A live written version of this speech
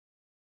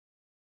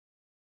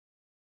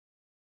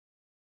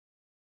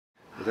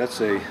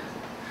That's a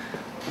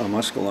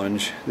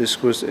muskellunge.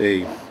 This was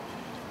a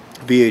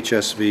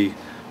VHS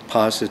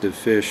positive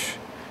fish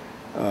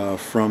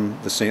from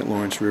the St.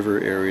 Lawrence River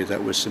area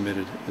that was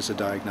submitted as a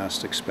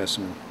diagnostic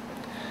specimen.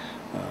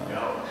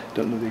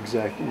 Don't know the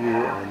exact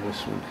year on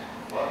this one.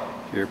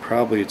 Here,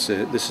 probably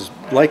this is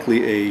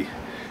likely a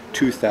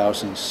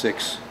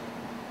 2006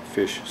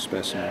 fish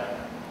specimen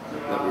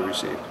that we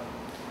received.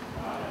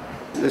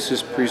 This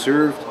is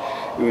preserved.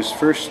 It was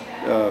first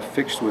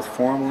fixed with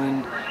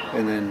formalin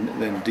and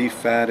then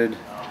defatted.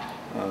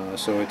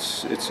 So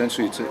it's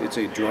essentially it's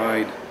a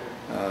dried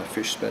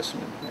fish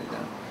specimen right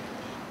now.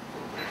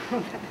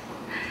 Okay.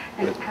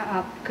 And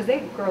because they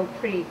grow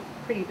pretty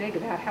big,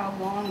 about how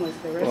long was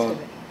the rest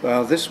of it?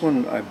 Well, this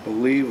one I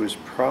believe was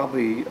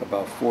probably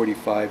about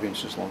 45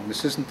 inches long.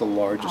 This isn't the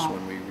largest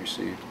one we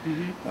received.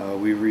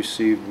 Mm-hmm. We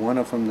received one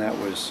of them that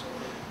was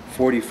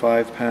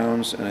 45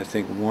 pounds, and I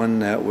think one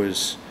that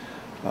was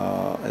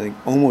I think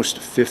almost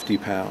 50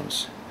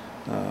 pounds.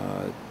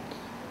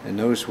 And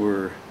those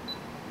were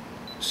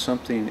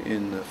something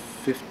in the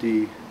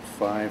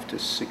 55 to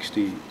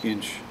 60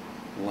 inch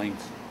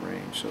length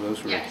range. So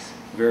those were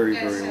very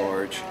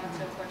large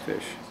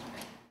fish.